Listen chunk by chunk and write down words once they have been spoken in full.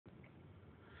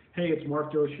Hey, it's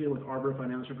Marc Doche here with Arbor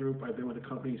Financial Group. I've been with the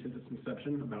company since its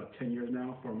inception, about 10 years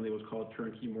now. Formerly it was called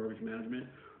Turnkey Mortgage Management.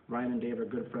 Ryan and Dave are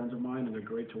good friends of mine, and they're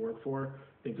great to work for.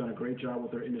 They've done a great job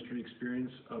with their industry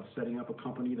experience of setting up a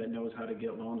company that knows how to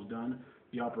get loans done.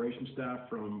 The operations staff,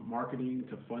 from marketing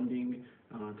to funding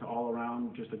to all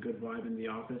around, just a good vibe in the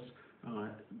office,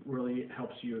 really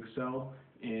helps you excel.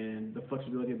 And the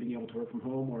flexibility of being able to work from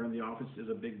home or in the office is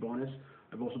a big bonus.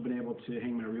 I've also been able to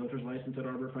hang my realtor's license at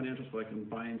Arbor Financial so I can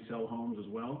buy and sell homes as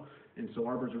well. And so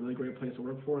Arbor is a really great place to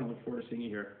work for, and I look forward to seeing you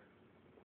here.